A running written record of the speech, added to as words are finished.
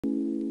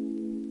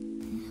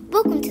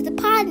Welcome to the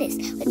Podnas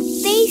with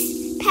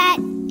Face, Pat,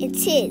 and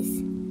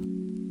Tiz.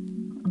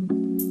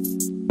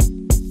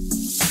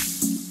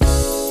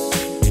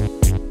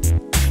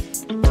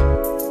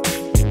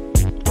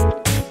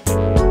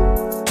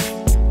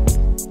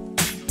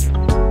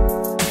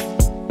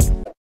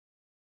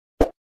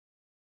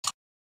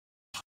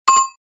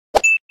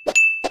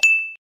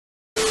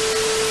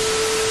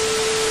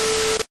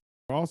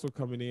 Also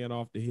coming in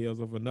off the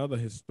heels of another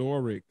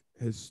historic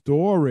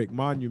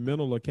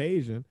monumental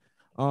occasion.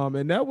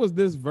 And that was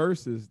this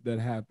Verzuz that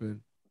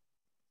happened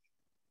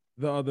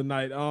the other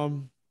night.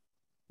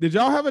 Did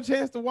y'all have a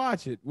chance to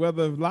watch it,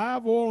 whether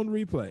live or on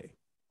replay?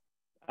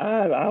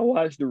 I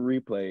watched the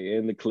replay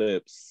and the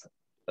clips.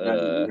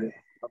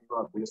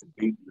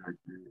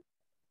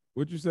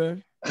 What'd you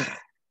say?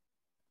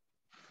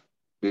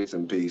 Bits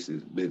and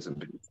pieces.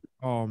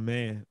 Oh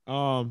man.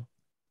 For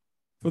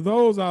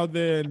those out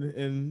there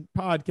in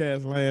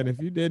podcast land,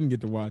 if you didn't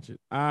get to watch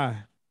it,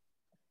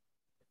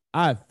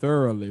 I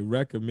thoroughly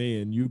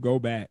recommend you go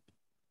back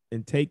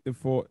and take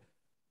it's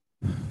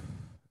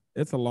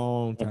a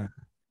long time.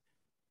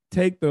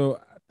 I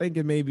think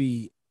it may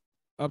be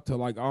up to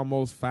like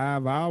almost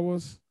 5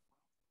 hours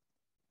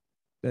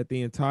that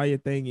the entire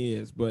thing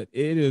is, but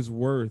it is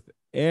worth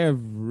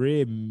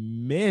every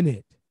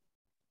minute,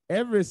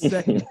 every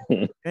second,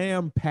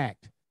 damn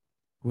packed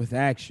with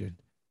action.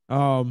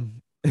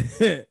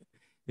 If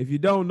you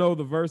don't know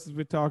the Verzuz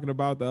we're talking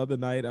about the other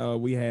night,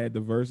 we had the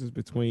Verzuz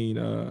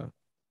between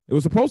it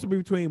was supposed to be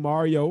between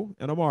Mario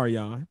and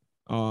Omarion.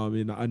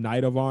 In a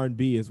night of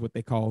R&B is what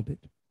they called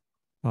it.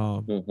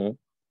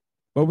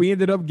 But we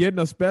ended up getting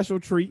a special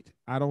treat.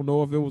 I don't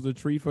know if it was a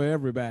treat for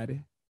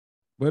everybody,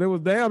 but it was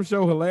damn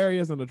sure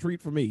hilarious and a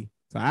treat for me.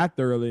 So I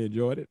thoroughly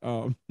enjoyed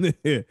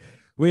it.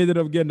 We ended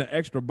up getting an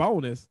extra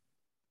bonus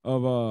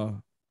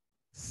of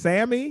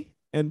Sammy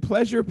and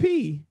Pleasure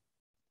P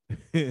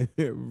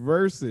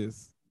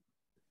versus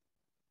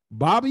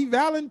Bobby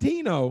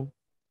Valentino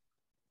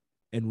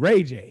and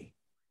Ray J.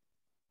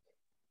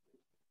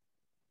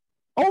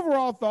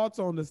 Overall thoughts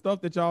on the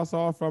stuff that y'all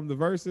saw from the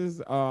Verzuz.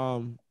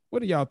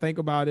 What do y'all think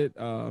about it?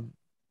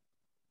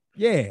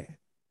 Yeah.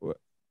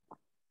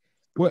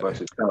 What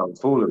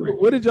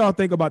did y'all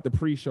think about the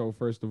pre-show,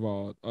 first of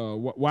all?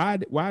 Why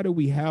do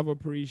we have a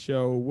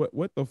pre-show?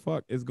 What the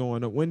fuck is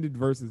going on? When did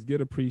Verzuz get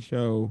a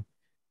pre-show?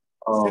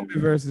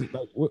 Versus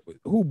like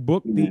who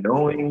booked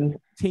the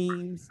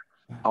teams?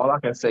 All I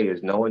can say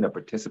is knowing the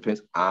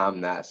participants, I'm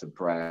not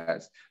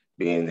surprised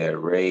being that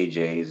Ray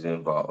J is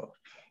involved.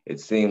 It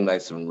seemed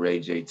like some Ray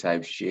J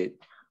type shit,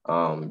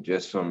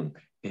 just from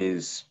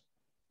his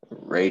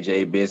Ray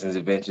J business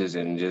adventures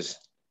and just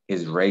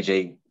his Ray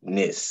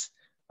J-ness.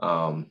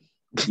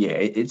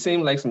 It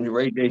seemed like some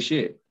Ray J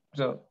shit.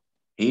 So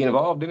he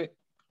involved in it.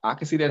 I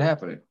can see that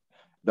happening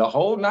the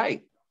whole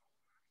night.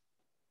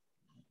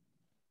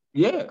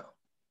 Yeah.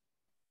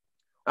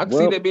 I can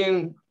see that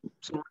being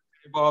some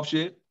involved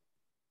shit.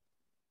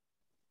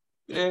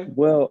 Yeah.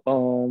 Well,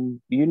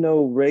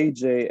 Ray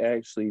J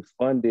actually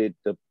funded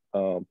the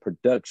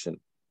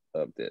production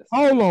of this.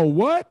 Hold on,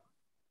 what?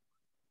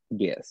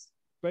 Yes.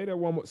 Say that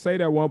one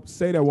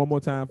more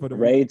time for the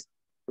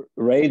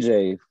Ray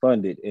J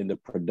funded in the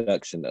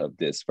production of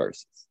this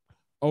Verzuz.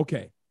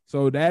 Okay,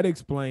 so that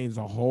explains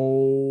a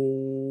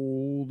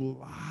whole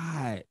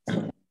lot.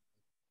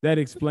 That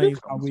explains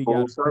how we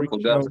got circle.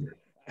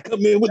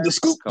 Come in with the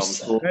scoop.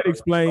 That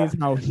explains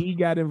how he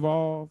got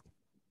involved.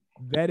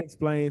 That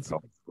explains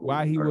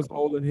why he was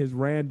holding his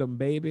random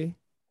baby.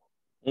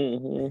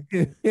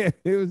 It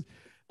was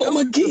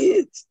my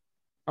kids.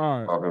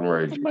 All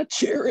right. My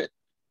chariot.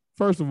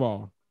 First of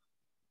all,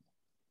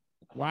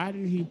 why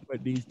did he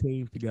put these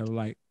teams together?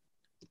 Like,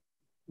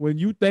 when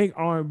you think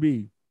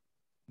R&B,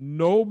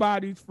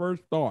 nobody's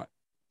first thought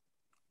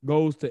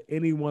goes to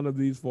any one of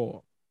these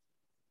four.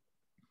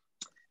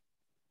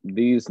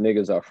 These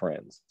niggas are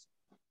friends.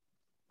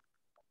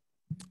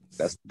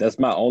 That's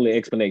my only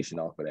explanation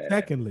off of that.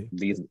 Secondly,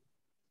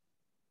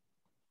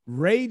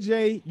 Ray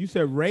J, you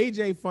said Ray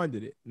J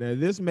funded it. Now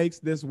this makes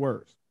this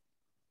worse.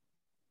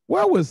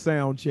 Where was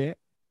sound check?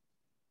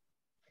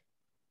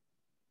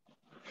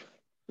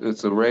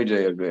 It's a Ray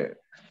J event.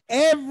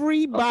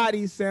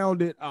 Everybody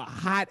sounded a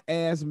hot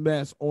ass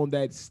mess on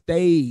that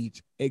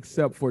stage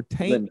except for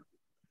Tank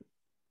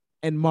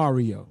and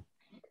Mario.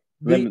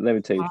 Let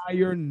me tell you.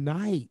 Entire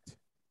night.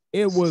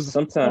 It was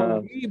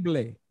sometimes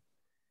horrible.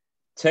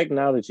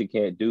 Technology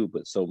can't do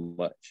but so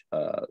much.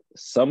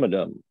 Some of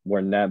them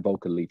were not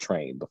vocally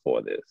trained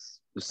before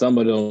this. Some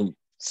of them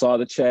saw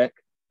the check,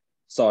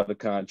 saw the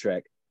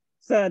contract,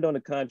 signed on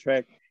the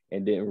contract,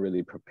 and didn't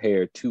really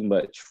prepare too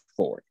much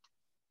for it.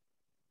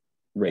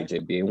 Ray J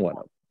being one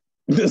of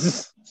them.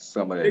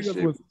 Some of that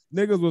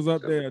niggas was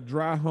up there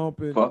dry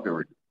humping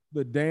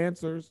the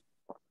dancers.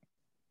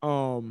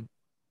 Niggas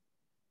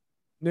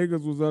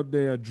was up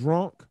there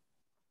drunk.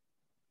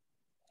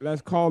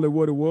 Let's call it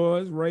what it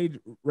was. Ray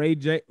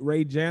J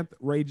Anthony.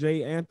 Ray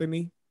J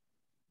Anthony.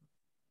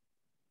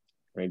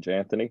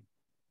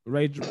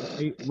 Ray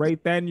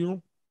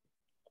Thaniel.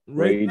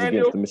 Rage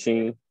Against the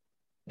Machine.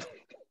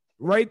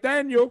 Ray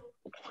Daniel,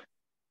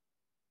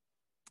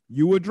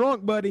 you were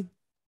drunk, buddy.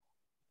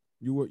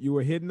 You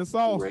were hitting the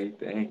sauce. Great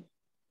thing.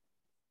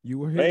 You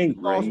were hitting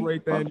the sauce, Ray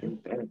Daniel.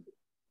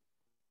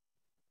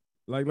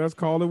 Like, let's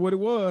call it what it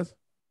was.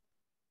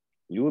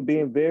 You were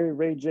being very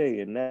Ray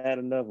J and not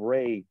enough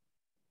Ray.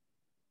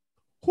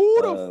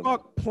 Who the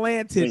fuck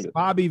planted singer.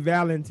 Bobby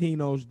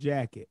Valentino's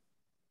jacket?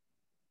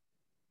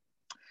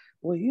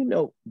 Well, you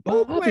know,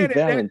 Who Bobby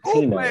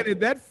planted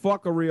that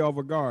fuckery of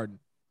a garden?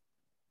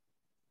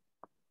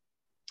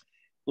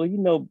 Well, you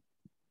know,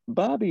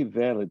 Bobby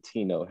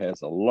Valentino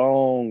has a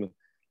long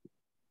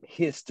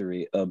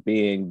history of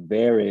being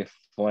very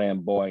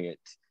flamboyant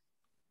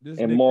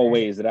in more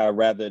ways that I'd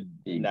rather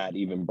not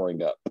even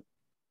bring up.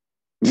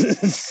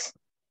 This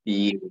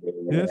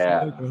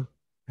nigga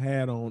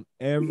had on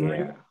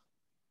every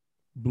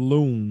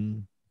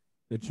bloom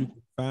that you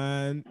could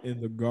find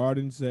in the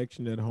garden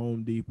section at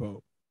Home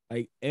Depot.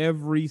 Like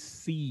every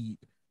seed.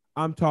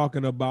 I'm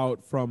talking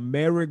about from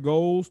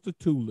marigolds to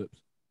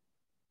tulips.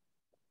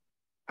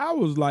 I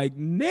was like,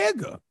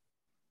 nigga.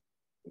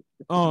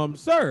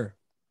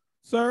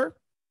 Sir,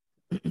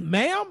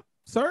 ma'am,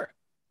 sir,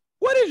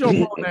 what is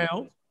your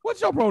pronouns? What's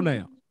your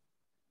pronoun?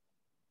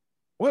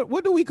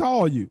 What do we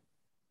call you?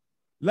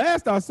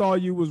 Last I saw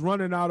you was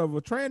running out of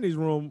a tranny's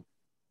room,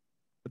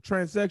 a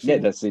transsexual. Yeah,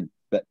 that's it.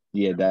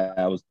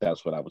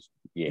 That's what I was.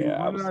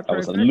 Yeah, I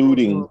was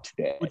alluding to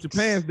that. With your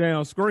pants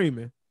down,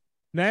 screaming.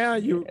 Now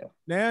you're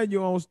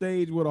on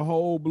stage with a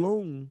whole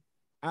bloom,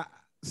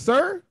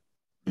 sir.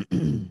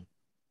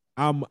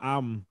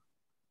 I'm.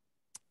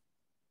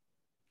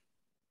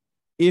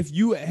 If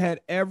you had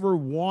ever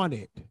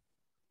wanted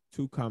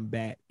to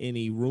combat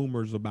any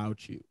rumors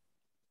about you,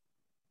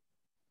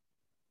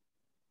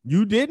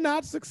 you did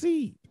not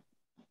succeed.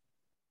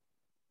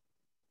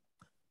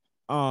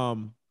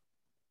 The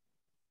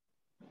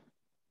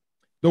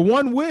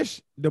One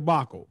Wish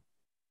debacle.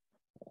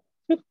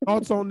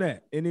 Thoughts on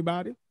that?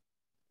 Anybody?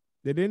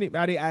 Did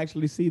anybody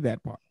actually see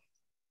that part?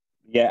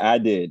 Yeah, I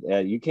did.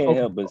 You can't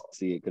help but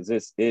see it because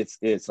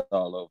it's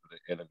all over the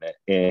internet.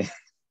 And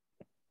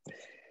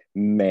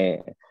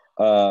man,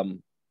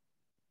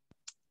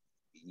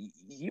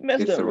 you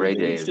messed up, Ray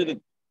J.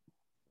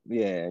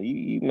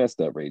 You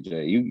messed up, Ray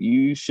J.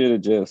 You should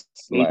have just.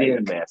 He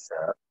didn't mess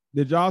up.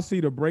 Did y'all see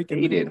the breaking?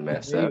 He didn't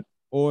mess up.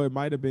 Or it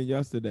might have been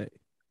yesterday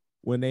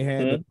when they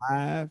had the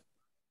live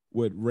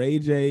with Ray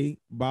J,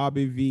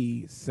 Bobby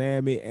V,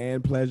 Sammy,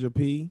 and Pleasure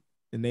P,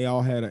 and they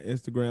all had an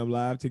Instagram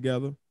live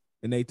together,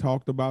 and they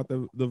talked about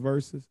the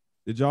Verzuz.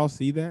 Did y'all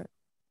see that?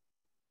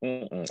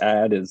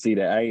 I didn't see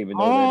that. I didn't even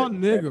know. Oh,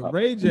 nigga,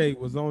 Ray J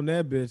was on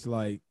that bitch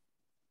like,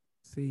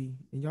 see,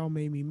 and y'all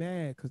made me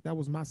mad because that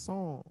was my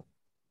song.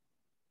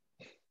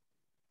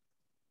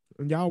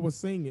 And y'all was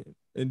singing.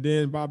 And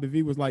then Bobby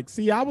V was like,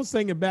 see, I was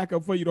singing back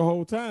up for you the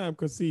whole time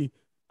because, see,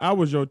 I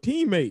was your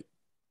teammate.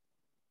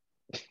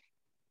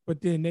 But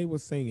then they were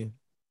singing,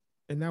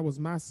 and that was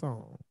my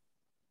song.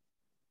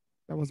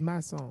 That was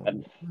my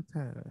song.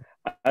 My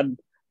time.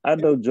 I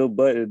know Joe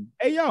Budden.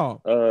 Hey,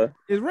 y'all,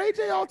 is Ray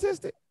J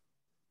autistic?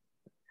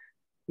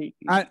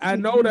 I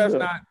know that's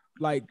not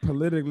like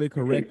politically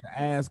correct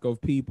to ask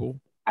of people.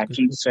 I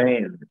keep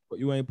saying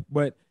you ain't,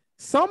 but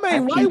some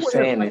ain't right with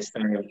him. Like,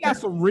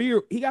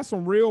 he got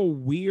some real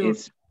weird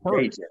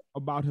perks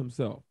about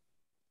himself.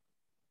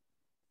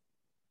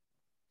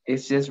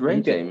 It's just Ray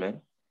J, man.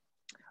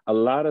 A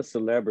lot of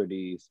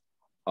celebrities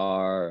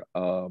are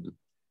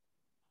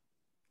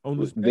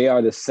they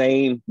are the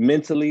same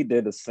mentally.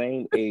 They're the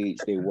same age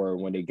they were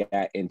when they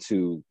got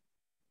into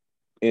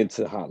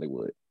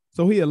Hollywood.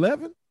 So he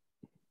 11?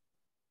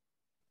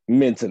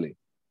 Mentally.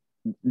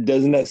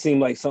 Doesn't that seem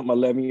like something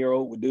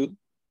 11-year-old would do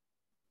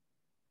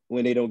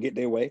when they don't get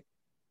their way?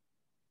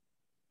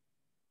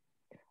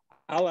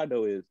 All I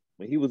know is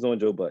when he was on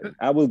Joe Budden,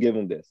 I will give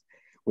him this.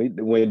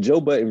 When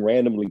Joe Budden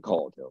randomly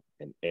called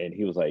him and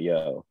he was like,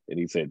 yo, and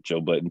he said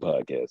Joe Budden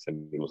podcast,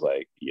 and he was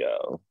like,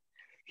 yo,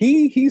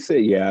 he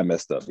said, yeah, I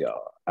messed up,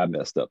 y'all. I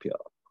messed up,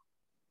 y'all.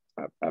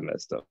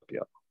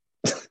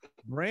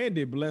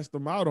 Brandy blessed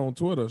him out on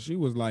Twitter. She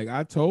was like,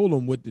 I told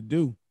him what to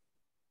do.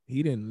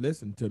 He didn't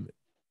listen to me.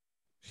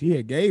 She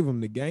had gave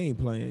him the game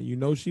plan. You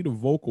know, she the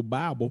vocal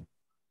Bible.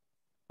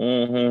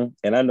 Mm-hmm.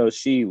 And I know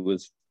she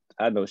was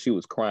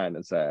crying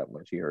inside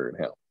when she heard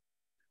him.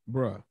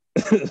 Bruh.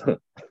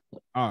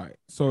 All right.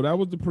 So that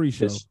was the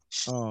pre-show.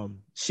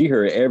 She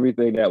heard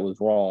everything that was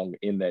wrong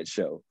in that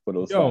show for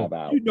those 5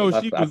 hours. You know,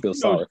 I feel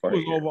sorry for her.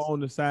 She was over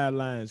on the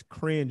sidelines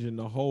cringing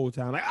the whole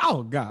time. Like,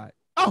 oh God.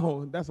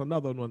 Oh, that's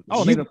another one.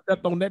 Oh, they done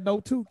stepped on that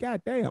note too.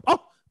 God damn. Oh,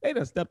 they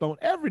done stepped on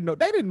every note.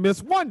 They didn't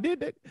miss one, did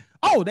they?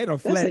 Oh, they done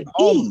flat.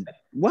 E.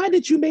 Why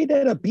did you make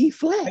that a B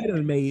flat? They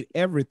done made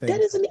everything.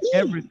 That is an E.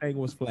 Everything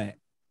was flat.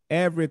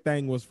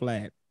 Everything was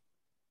flat.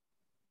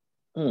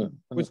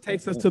 Which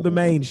takes us to the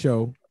main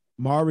show,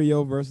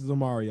 Mario versus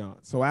Omarion.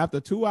 So after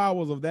 2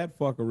 hours of that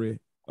fuckery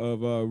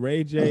of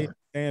Ray J,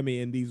 Sammy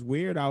in these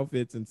weird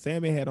outfits, and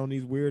Sammy had on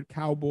these weird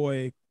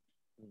Cowboys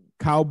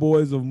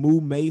of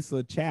Moo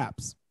Mesa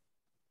chaps.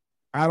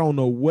 I don't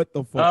know what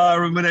the fuck. I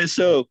remember that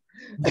show.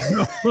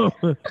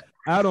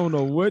 I don't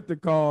know what to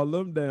call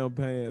them damn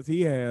pants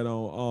he had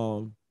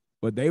on.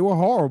 But they were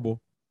horrible.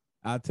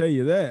 I'll tell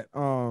you that.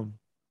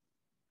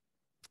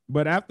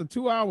 But after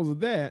 2 hours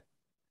of that,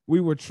 we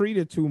were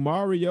treated to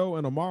Mario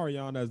and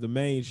Omarion as the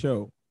main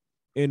show,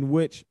 in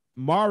which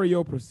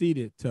Mario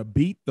proceeded to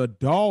beat the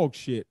dog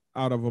shit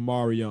out of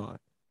Omarion.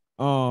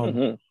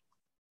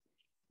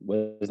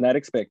 Was not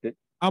expected.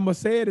 I'm gonna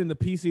say it in the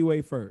PC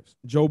way first.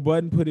 Joe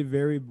Budden put it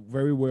very,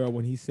 very well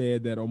when he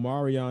said that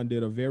Omarion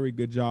did a very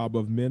good job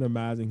of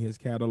minimizing his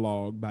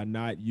catalog by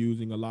not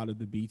using a lot of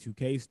the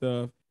B2K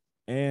stuff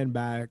and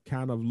by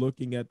kind of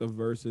looking at the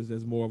verses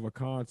as more of a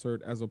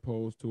concert as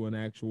opposed to an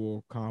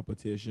actual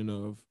competition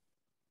of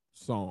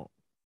song.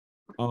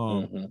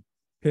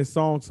 His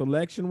song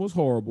selection was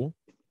horrible.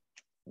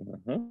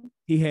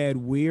 He had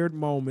weird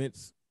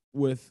moments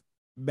with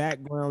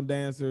background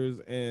dancers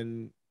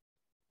and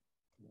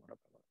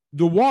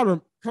the water.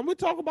 Can we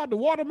talk about the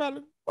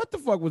watermelon? What the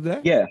fuck was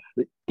that? Yeah.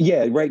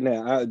 Right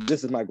now,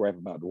 this is my graph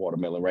about the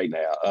watermelon. Right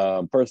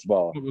now, first of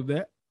all, what was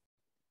that?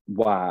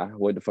 Why?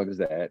 What the fuck is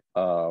that?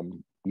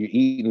 You're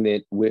eating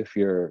it with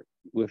your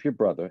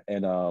brother,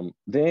 and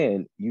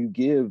then you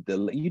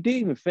didn't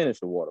even finish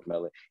the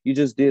watermelon. You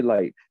just did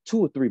like 2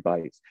 or 3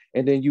 bites,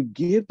 and then you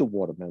give the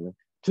watermelon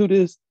to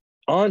this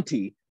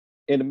auntie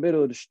in the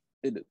middle of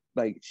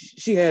like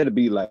she had to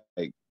be like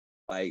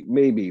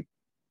maybe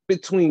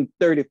between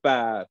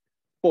 35,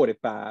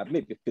 45,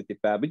 maybe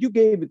 55, but you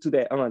gave it to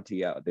that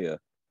auntie out there,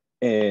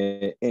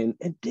 and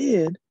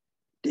did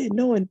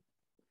knowing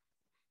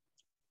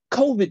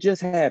COVID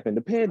just happened,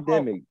 the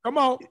pandemic. Come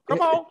on.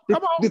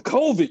 The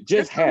COVID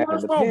just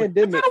happened. The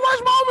pandemic. It's the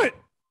worst moment.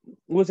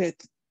 Was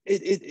it?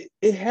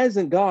 It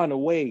hasn't gone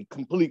away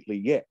completely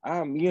yet. You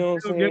know what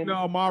I'm saying? Getting the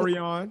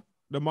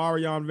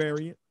Omarion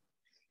variant.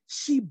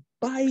 She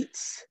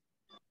bites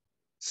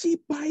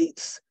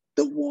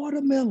the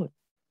watermelon.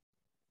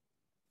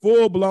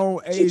 Full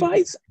blown She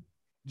bites.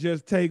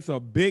 Just takes a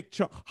big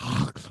chunk.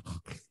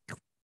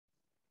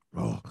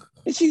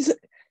 And she's a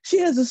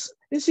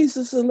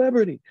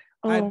celebrity.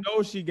 I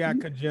know she got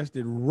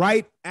congested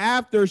right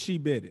after she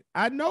bit it.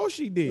 I know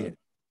she did.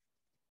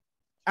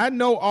 I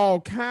know all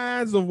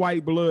kinds of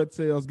white blood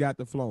cells got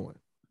to flowing.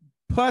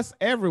 Pus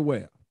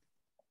everywhere.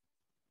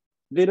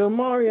 Did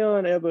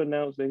Omarion ever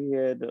announce that he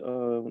had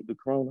the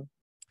corona?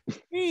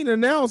 He didn't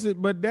announce it,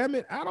 but damn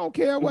it, I don't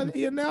care whether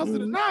he announced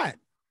it or not.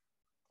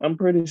 I'm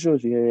pretty sure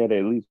she had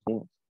at least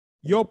once.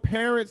 Your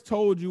parents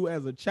told you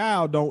as a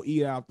child, don't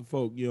eat after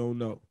folk you don't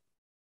know.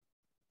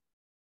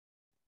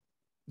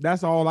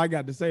 That's all I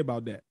got to say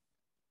about that.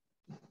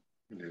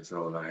 That's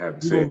all I have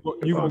to say.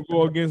 You gonna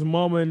go against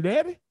mama and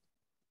daddy?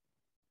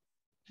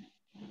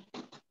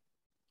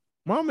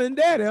 Mama and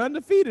daddy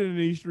undefeated in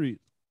these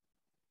streets.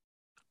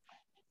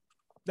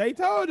 They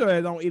told you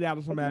they don't eat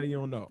after somebody you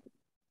don't know.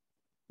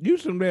 You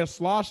some there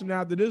sloshing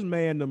after this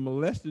man that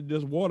molested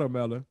this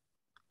watermelon,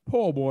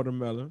 poor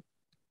watermelon,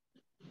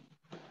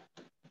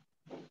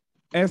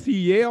 as he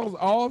yells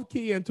off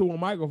key into a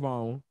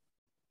microphone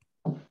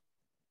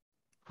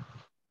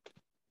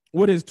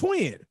with his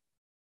twin.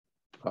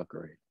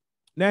 Fuckery.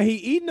 Now he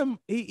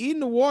eating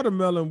the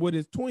watermelon with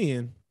his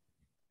twin.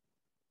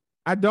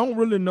 I don't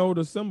really know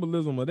the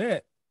symbolism of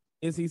that.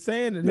 Is he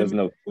saying that his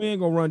twin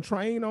gonna run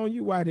train on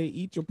you while they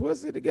eat your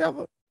pussy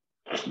together?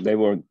 There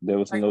was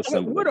no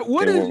symbolism.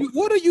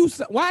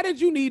 Why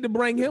did you need to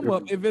bring him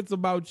up if it's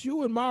about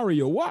you and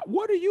Mario?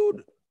 What are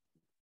you?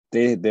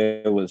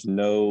 There was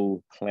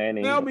no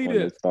planning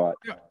or thought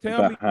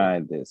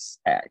behind this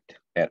act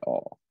at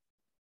all.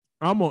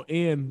 I'm gonna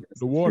end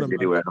the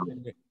watermelon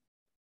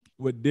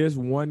with this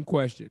one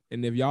question,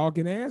 and if y'all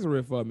can answer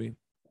it for me,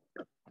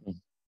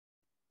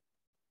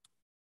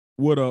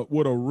 with a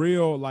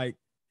real like,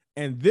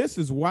 and this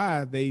is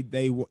why they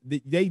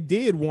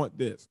did want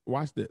this.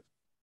 Watch this.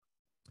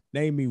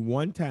 Name me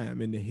one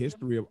time in the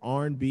history of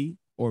R&B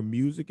or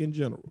music in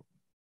general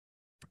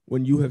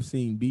when you have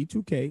seen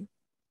B2K,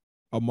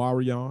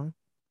 Omarion,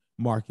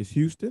 Marcus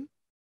Houston,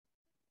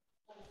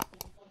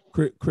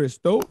 Chris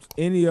Stokes,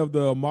 any of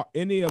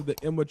the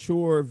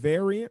immature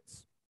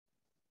variants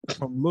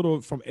from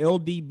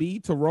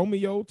LDB to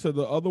Romeo to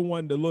the other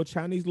one, the little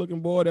Chinese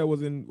looking boy that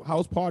was in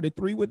House Party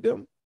 3 with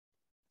them.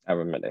 I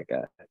remember that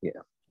guy.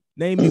 Yeah.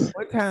 Name me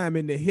one time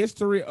in the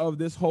history of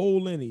this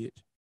whole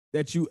lineage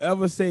that you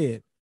ever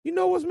said, you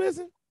know what's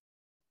missing?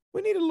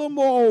 We need a little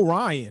more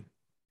Orion.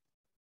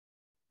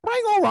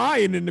 Bring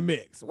Orion in the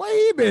mix. Where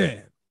he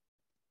been?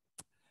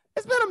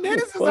 It's been a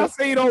minute since I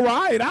seen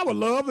Orion. I would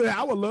love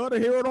to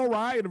hear an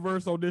Orion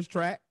verse on this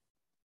track.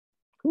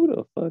 Who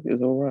the fuck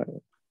is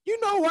Orion? You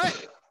know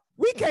what?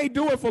 We can't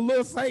do it for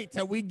Lil Saint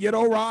till we get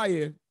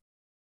Orion.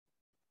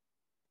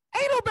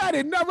 Ain't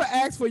nobody never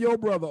asked for your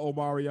brother,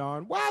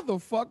 Omarion. Why the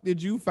fuck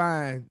did you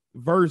find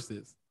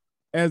verses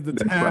as the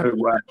time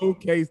to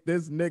showcase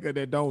this nigga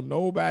that don't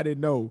nobody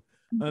know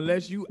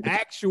unless you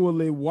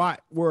actually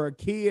were a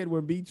kid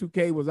when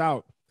B2K was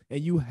out and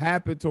you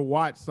happened to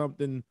watch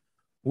something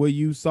where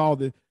you saw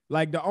this?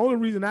 Like, the only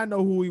reason I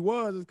know who he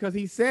was is because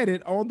he said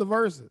it on the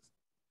verses.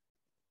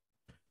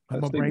 I'm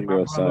That's gonna the bring my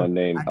girl's brother. son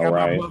named I got my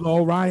Orion. brother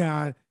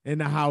Orion in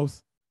the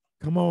house.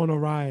 Come on,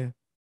 Orion.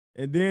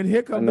 And then here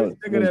I comes know. this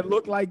nigga that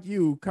look like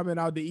you coming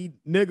out to eat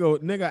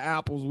nigga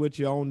apples with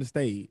you on the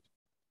stage.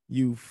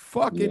 You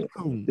fucking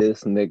coon.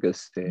 This nigga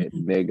said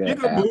nigga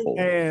Boot apple.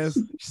 ass,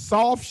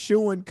 soft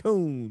shoeing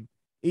coon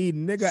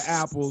eating nigga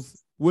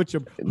apples with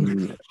your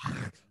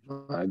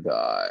My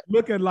God.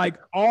 looking like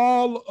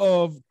all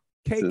of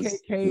This nigga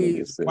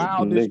KKK's said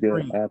wildest nigga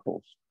dreams.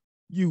 apples.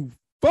 You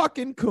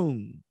fucking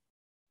coon.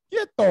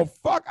 Get the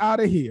fuck out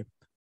of here.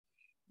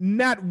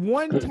 Not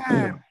one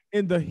time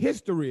in the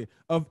history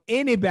of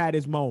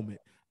anybody's moment.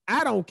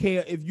 I don't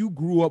care if you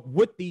grew up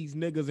with these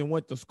niggas and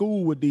went to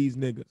school with these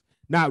niggas.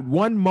 Not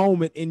one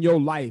moment in your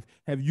life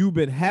have you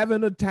been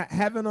having a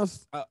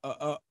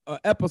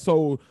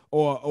episode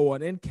or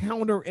an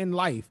encounter in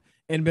life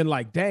and been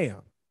like,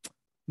 damn,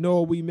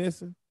 know what we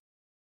missing?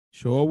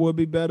 Sure would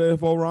be better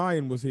if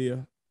Orion was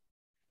here.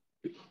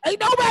 Ain't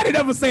nobody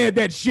ever said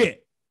that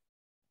shit.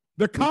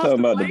 The talking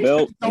about the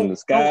belt in the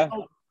sky?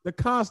 The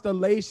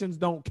constellations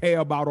don't care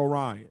about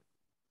Orion.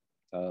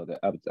 I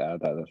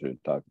thought that's what you're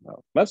talking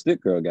about. My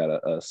stick girl got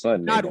a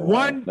son. Not named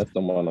one. Orion. That's the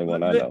only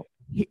one I know.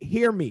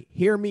 Hear me,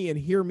 and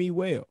hear me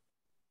well.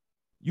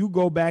 You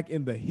go back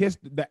in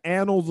the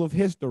annals of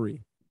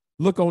history.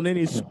 Look on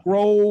any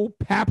scroll,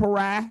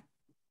 papyri.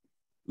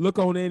 Look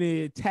on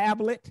any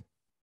tablet.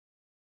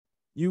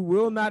 You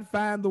will not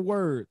find the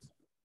words.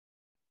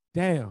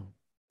 Damn,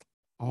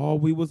 all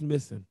we was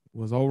missing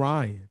was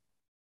Orion.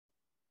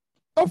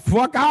 The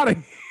fuck out of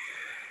here.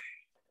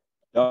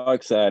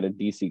 Dark Side of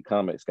DC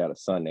Comics got a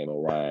son named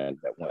Orion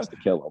that wants to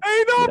kill him.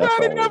 Ain't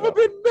nobody never know.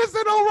 been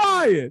missing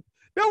Orion.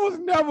 There was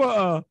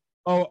never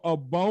a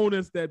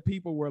bonus that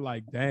people were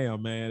like,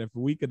 damn, man, if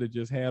we could have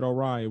just had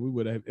Orion,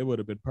 it would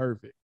have been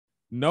perfect.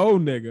 No,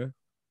 nigga.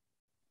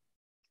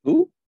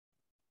 Who?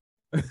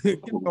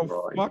 Get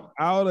the fuck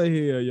out of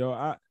here,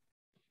 yo.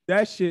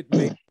 That shit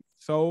makes me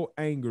so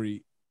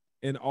angry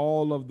in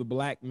all of the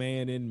black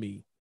man in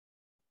me.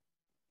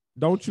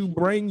 Don't you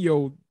bring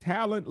your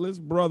talentless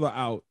brother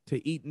out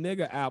to eat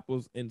nigga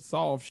apples and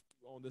soft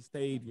on the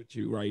stage with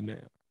you right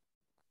now.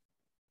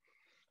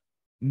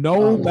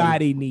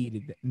 Nobody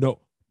needed that.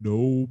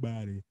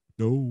 Nobody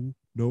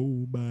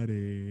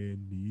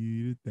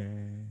needed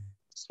that.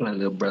 It's my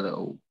little brother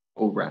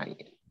Orion.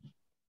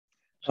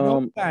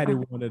 Nobody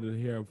wanted to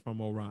hear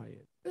from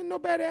Orion. Didn't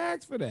nobody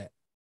ask for that.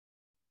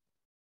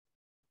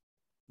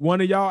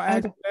 One of y'all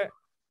asked for that?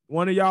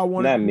 One of y'all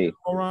wanted to hear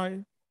from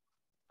Orion?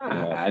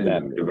 I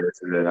didn't do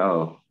Verzuz at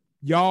all.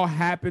 Y'all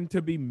happen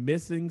to be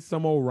missing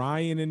some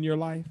Orion in your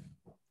life?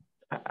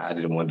 I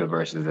didn't want the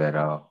Verzuz at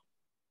all.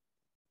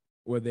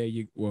 Well,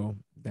 damn.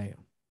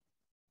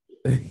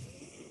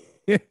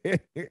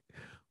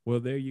 Well,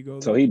 there you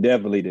go. So he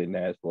definitely didn't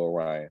ask for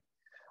Orion.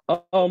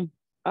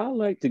 I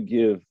like to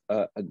give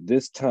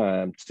this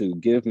time to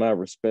give my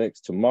respects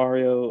to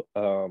Mario.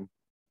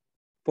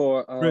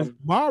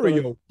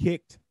 Mario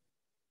kicked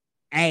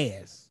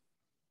ass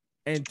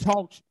and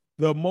talked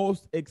the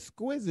most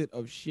exquisite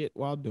of shit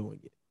while doing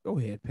it. Go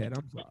ahead, Pat.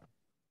 I'm sorry.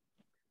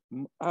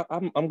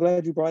 I'm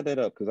glad you brought that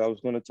up because I was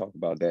going to talk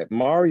about that.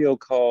 Mario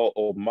called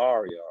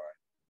Omarion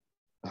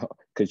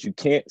because you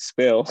can't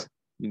spell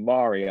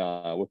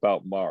Marion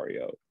without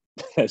Mario.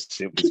 That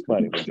shit was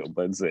funny when Joe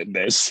Budden said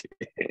that shit.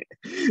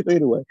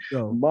 Anyway,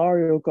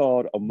 Mario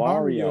called Omarion.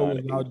 Mario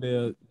was out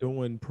there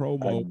doing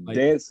promo like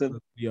dancing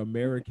the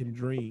American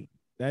dream.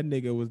 That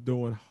nigga was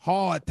doing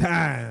hard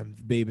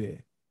times, baby.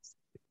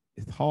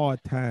 It's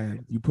hard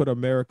times. You put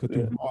America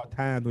through hard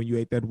times when you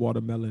ate that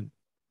watermelon.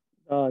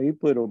 He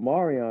put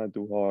Omarion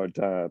through hard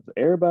times.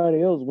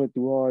 Everybody else went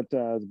through hard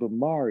times, but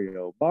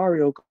Mario.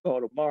 Mario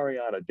called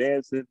Omarion a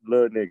dancing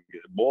little nigga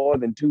more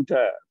than 2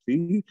 times.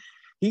 He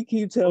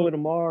keeps telling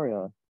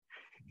Omarion.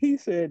 He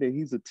said that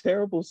he's a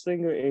terrible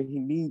singer and he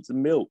needs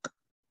milk.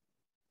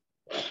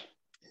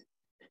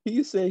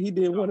 He said he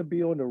didn't want to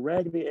be on the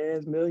raggedy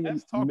ass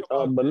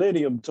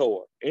Millennium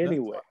Tour.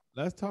 Anyway,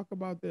 let's talk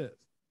about this.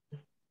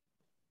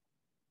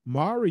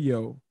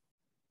 Mario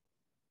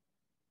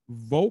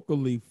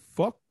vocally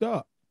fucked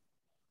up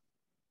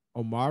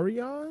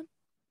Omarion,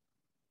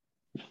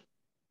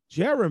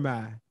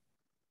 Jeremiah,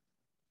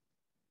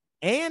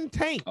 and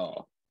Tank.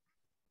 Oh.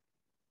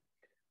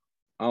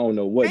 I don't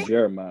know what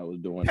Jeremiah was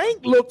doing.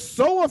 Tank looked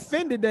so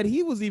offended that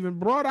he was even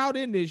brought out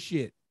in this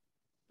shit.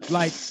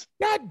 Like,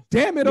 God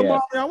damn it,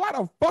 Omarion, why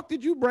the fuck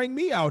did you bring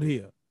me out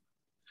here?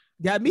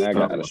 Got me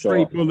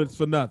straight bullets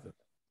for nothing.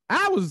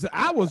 I was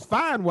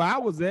fine where I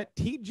was at.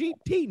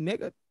 TGT,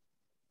 nigga.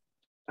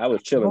 I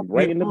was chilling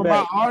right in the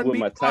back with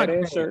my tight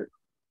ass shirt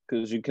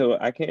because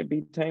I can't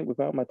beat Tank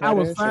without my tight ass shirt. I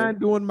was fine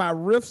doing my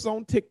riffs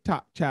on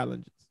TikTok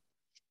challenges.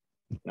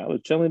 I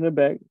was chilling in the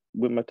back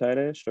with my tight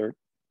ass shirt.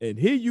 And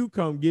here you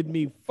come getting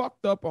me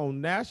fucked up on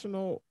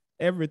national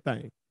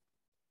everything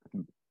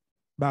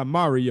by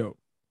Mario.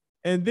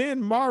 And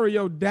then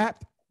Mario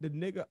dapped the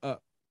nigga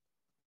up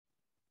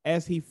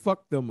as he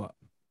fucked them up.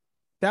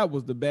 That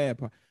was the bad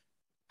part.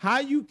 How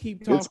you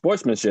keep talking? Good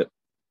sportsmanship.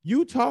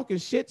 You talking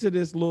shit to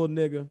this little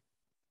nigga,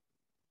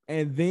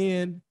 and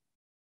then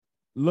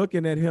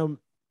looking at him,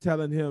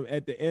 telling him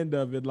at the end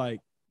of it, like,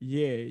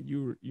 yeah,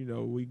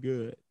 we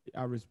good.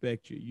 I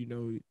respect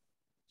you.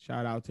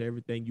 Shout out to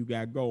everything you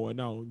got going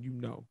on.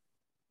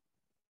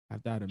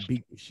 After I done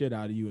beat the shit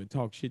out of you and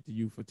talk shit to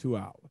you for 2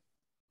 hours.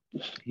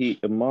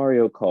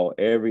 Mario called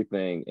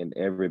everything and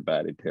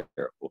everybody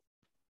terrible.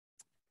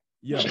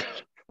 Yeah.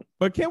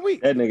 But can we?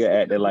 That nigga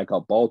acted like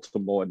a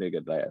Baltimore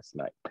nigga last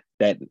night.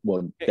 That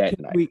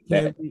night.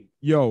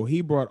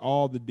 He brought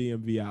all the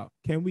DMV out.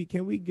 Can we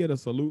get a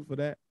salute for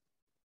that?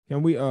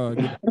 Can we get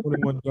a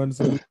 21 gun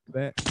salute for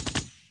that?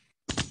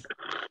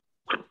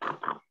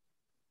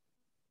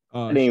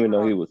 I didn't even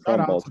know he was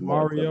from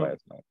Baltimore Mario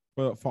last night.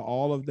 For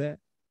all of that.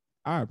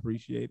 I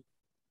appreciate it.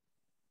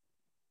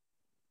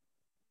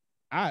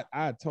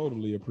 I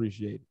totally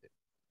appreciate it.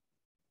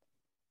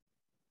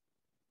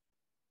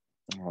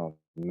 Oh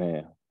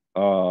man.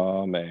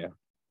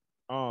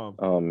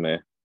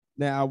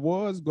 Now I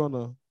was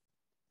gonna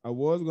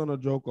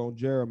joke on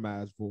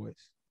Jeremiah's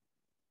voice,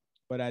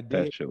 but I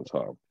did. That shit was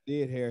horrible.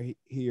 Did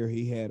hear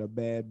he had a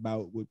bad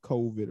bout with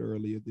COVID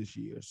earlier this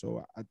year,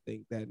 so I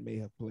think that may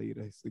have played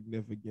a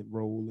significant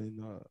role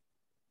in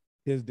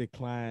his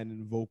decline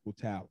in vocal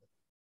talent.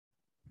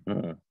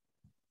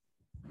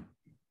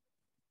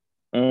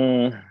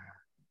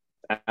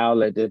 I'll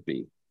let that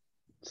be.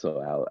 So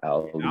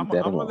I'll leave that alone. I'm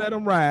gonna let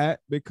him ride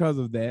because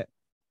of that.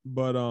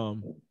 But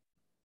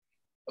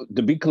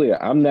to be clear,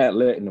 I'm not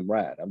letting him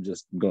ride. I'm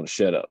just gonna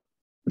shut up.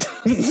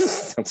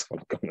 That's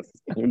what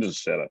I'm just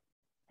shut up.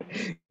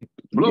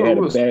 You had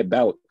a bad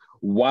bout.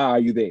 Why are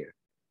you there?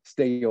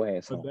 Stay your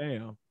ass home.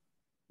 Damn.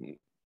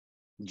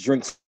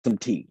 Drink some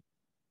tea.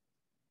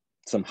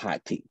 Some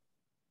hot tea.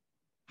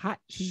 Hot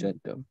tea. Shut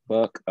the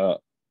fuck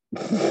up.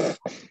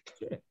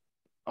 Shit.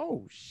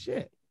 Oh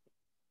shit.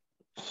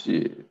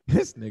 Shit.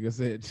 This nigga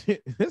said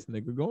shit. This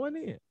nigga going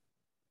in.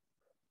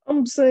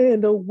 I'm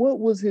saying though, what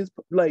was his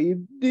like?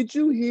 Did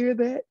you hear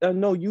that? I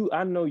know you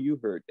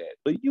heard that,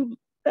 but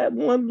that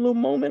one little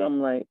moment,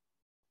 I'm like,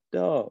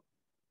 dog,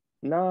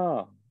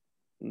 nah,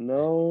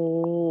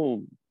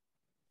 no,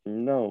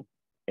 and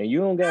you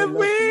don't got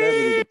enough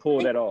celebrity to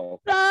pull that off.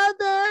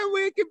 That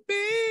we could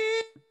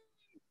be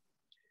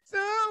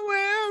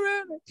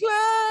somewhere in the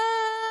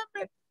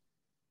climate.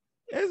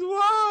 As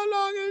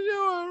long as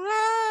you're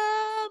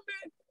around me.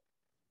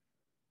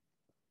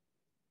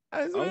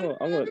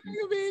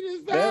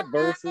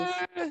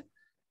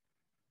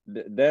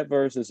 That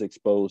verse is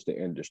exposed to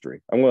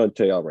industry. I'm going to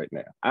tell y'all right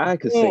now. I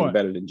could sing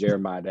better than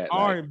Jeremiah that night.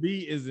 R&B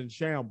is in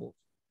shambles.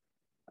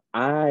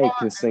 I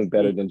can sing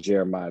better than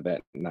Jeremiah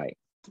that night.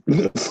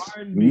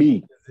 Me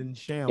is in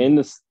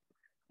shambles.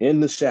 In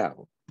the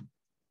shower.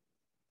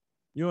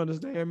 You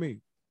understand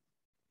me?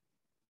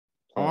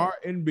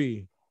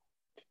 R&B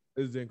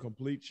is in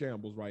complete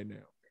shambles right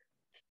now.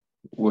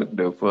 What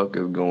the fuck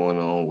is going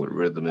on with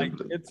rhythm and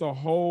blues? It's a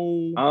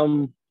whole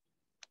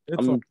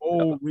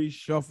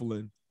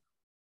reshuffling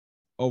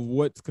of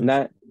what's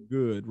not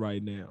good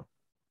right now.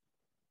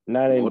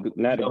 Not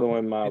to go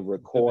in my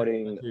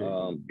recording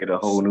get a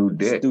whole new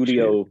deck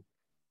studio. Shit.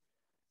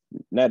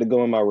 Not to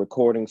go in my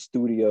recording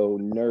studio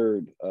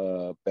nerd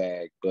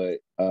bag, but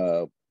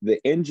the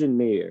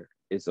engineer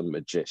is a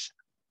magician.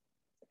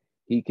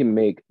 He can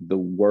make the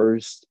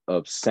worst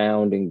of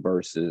sounding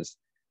verses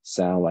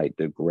sound like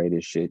the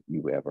greatest shit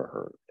you ever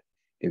heard.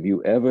 If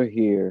you ever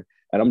hear,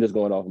 and I'm just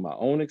going off of my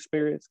own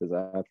experience because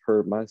I've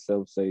heard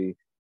myself say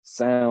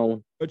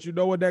sound, but you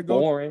know what that goes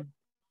boring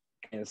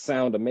and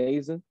sound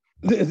amazing,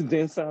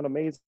 then sound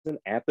amazing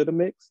after the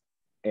mix.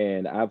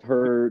 And I've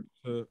heard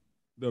the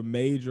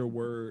major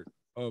word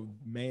of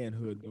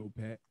manhood, though,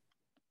 Pat.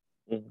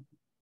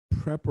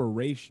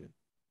 Preparation.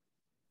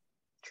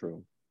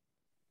 True.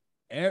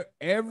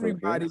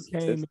 Everybody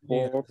came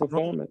for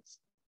performance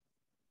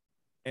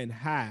and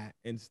high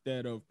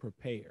instead of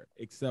prepared,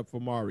 except for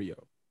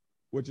Mario,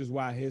 which is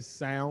why his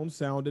sound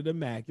sounded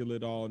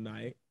immaculate all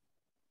night.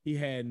 He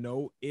had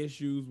no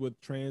issues with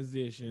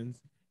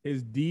transitions.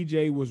 His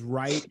DJ was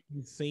right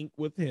in sync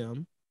with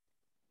him.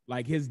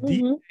 Like his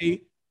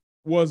DJ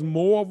was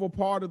more of a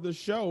part of the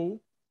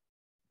show,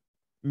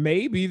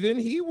 maybe than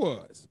he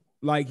was.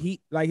 Like his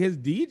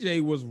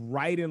DJ was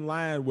right in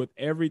line with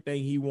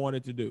everything he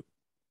wanted to do.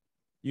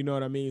 You know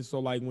what I mean? So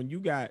like when you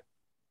got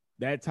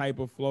that type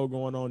of flow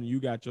going on and you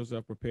got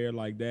yourself prepared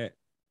like that,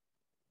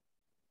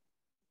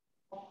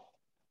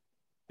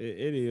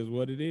 it is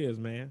what it is,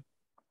 man.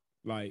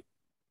 Like,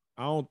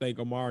 I don't think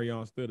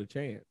Omarion stood a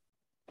chance.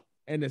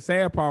 And the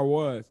sad part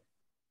was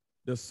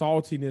the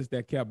saltiness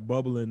that kept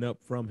bubbling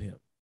up from him.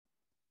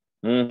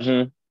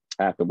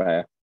 After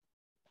bad.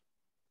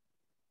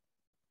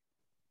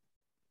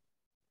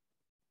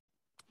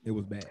 It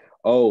was bad.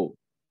 Oh,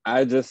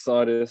 I just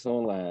saw this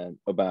online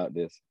about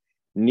this.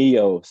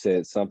 Neo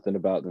said something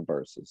about the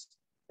verses.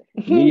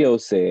 Neo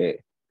said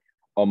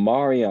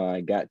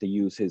Omarion got to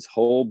use his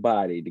whole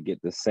body to get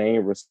the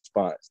same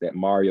response that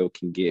Mario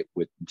can get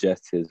with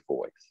just his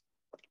voice.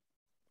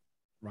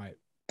 Right.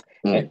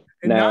 And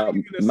now,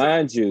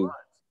 mind you,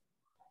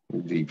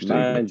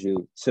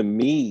 to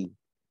me,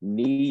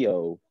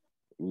 Neo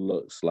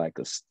looks like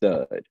a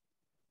stud.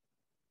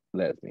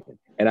 lesbian,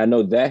 and I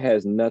know that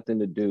has nothing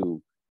to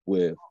do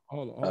with.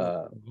 Hold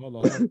on.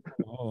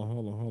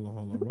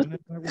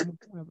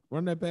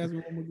 Run that past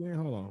me one more again.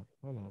 Hold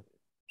on.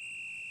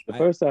 The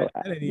first time,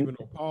 I didn't even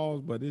know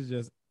pause, but it's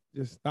just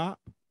stop.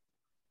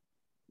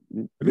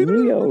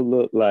 Neo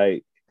looked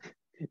like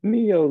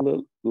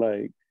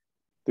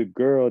the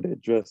girl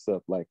that dressed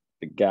up like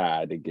the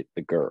guy to get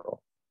the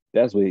girl.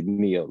 That's what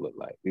Neo looked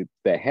like.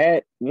 The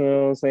hat, you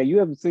know what I'm saying? You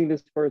haven't seen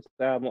this first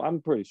album?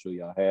 I'm pretty sure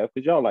y'all have,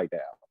 because y'all like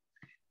that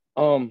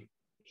album.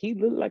 He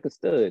looked like a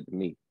stud to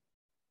me.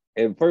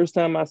 And first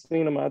time I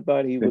seen him, I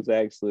thought he was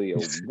actually a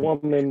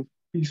woman.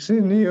 You see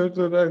Neo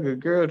look like a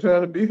girl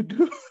trying to be a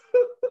dude.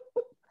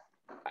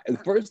 The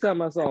first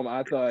time I saw him,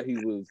 I thought he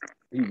was,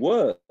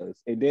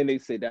 and then they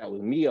said that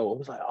was Neo. I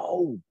was like,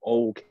 oh,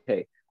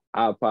 okay.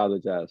 I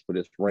apologize for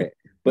this rant,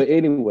 but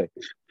anyway,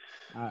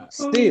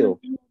 still,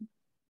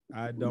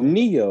 I don't.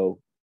 Neo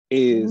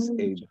is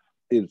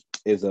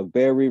a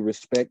very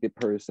respected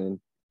person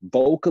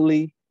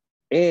vocally,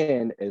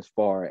 and as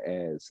far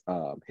as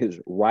his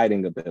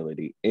writing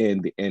ability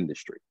in the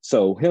industry.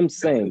 So him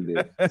saying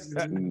this,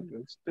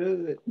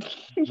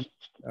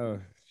 oh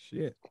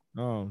shit.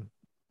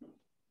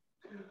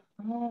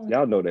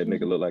 Y'all know that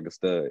nigga look like a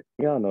stud.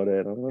 Y'all know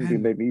that. I'm gonna be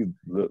making you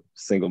look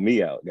single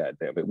me out.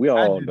 Goddamn it, we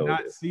all know. I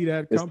did not see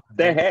that coming.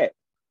 That hat.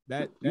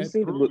 That you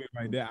seen the look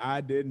right there.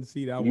 I didn't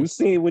see that. You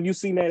seen when you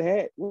seen that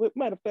hat?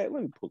 Matter of fact,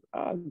 let me pull it.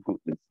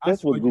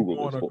 That's what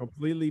Google is for. A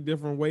completely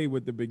different way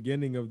with the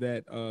beginning of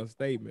that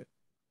statement.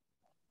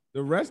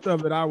 The rest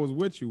of it, I was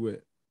with you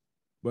with,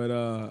 but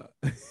that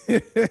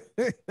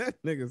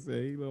nigga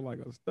said he looked like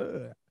a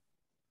stud.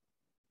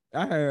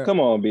 Come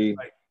on, B.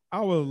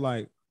 I was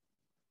like,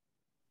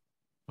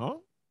 huh?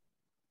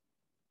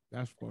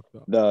 That's fucked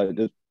up.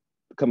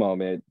 Come on,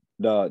 man.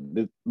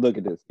 Look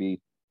at this, B.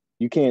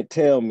 You can't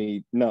tell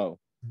me no.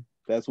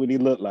 That's what he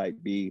looked like,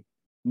 B.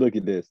 Look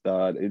at this,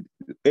 dog.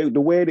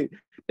 The way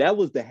that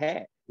was the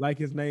hat. Like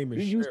his name is.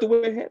 You used to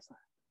wear hats.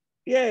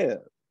 Yeah.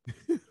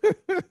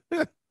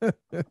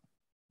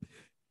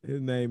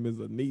 His name is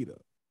Anita.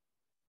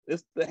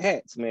 It's the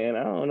hats, man.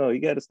 I don't know. You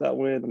got to stop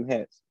wearing them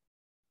hats.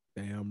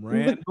 Damn,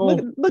 Rand.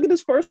 Look at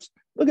this first.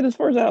 Look at this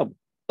first album.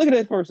 Look at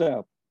that first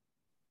album.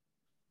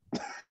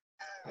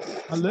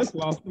 My lip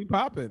gloss be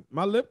popping.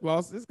 My lip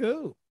gloss is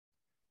cool.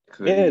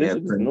 Could he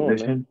have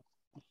transition?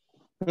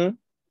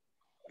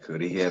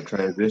 Could he have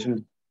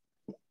transition?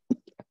 I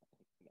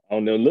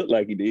don't know. Look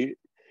like he did.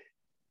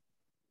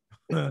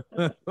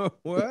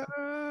 What?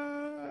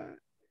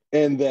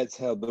 And that's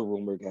how the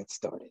rumor got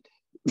started.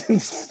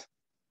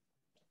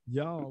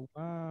 Yo,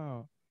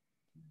 wow.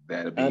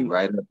 That'll be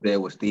right up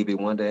there with Stevie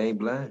Wonder Ain't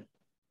Blind.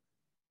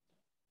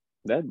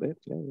 That's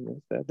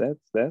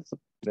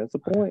a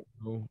point.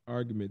 No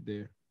argument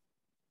there.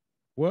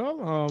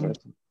 Well,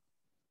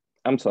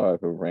 I'm sorry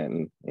for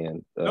ranting,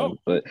 and no.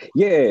 But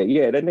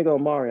yeah, that nigga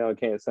Omarion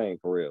can't sing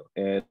for real,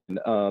 and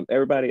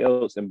everybody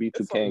else in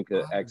B2K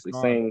could actually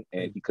sing,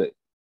 and he could.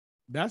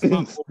 That's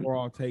my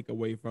overall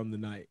takeaway from the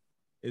night,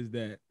 is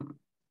that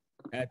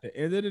at the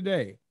end of the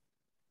day,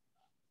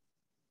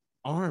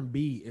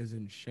 R&B is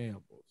in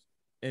shambles,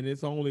 and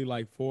it's only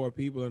like 4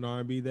 people in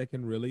R&B that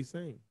can really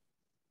sing.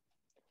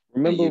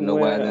 Remember, you know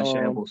why they're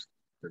shambles?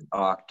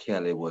 R.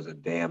 Kelly was a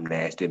damn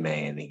nasty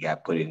man and he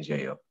got put in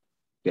jail.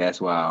 That's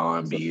why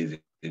R&B is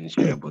in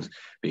shambles,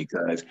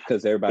 because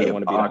everybody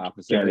want to be the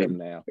opposite of him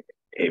now.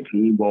 If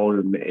he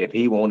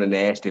want a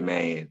nasty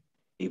man,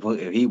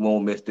 if he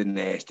want Mr.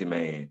 Nasty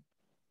Man,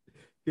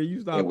 can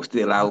you stop? And was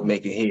still out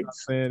making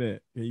hits. Saying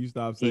it. Can you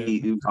stop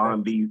saying it?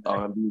 R&B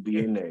be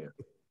in there.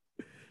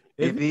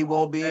 If he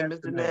won't be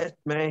Mr. Nasty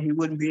Man, he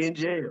wouldn't be in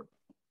jail.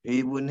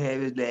 He wouldn't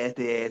have his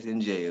nasty ass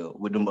in jail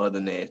with them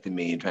other nasty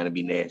men trying to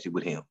be nasty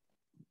with him.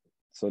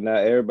 So now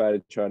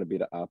everybody trying to be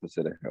the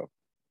opposite of him.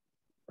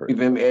 You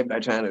feel me?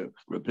 Everybody trying to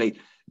replace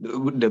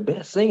the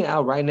best singer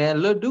out right now,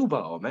 Lil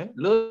Duval, man.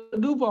 Lil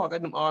Duval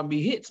got them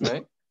R&B hits,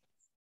 man.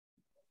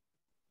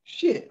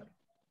 Shit.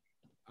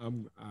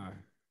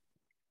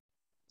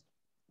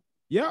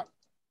 Yeah.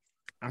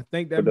 I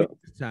think that means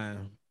it's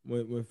time.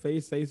 When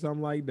Faith say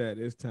something like that,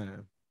 it's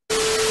time.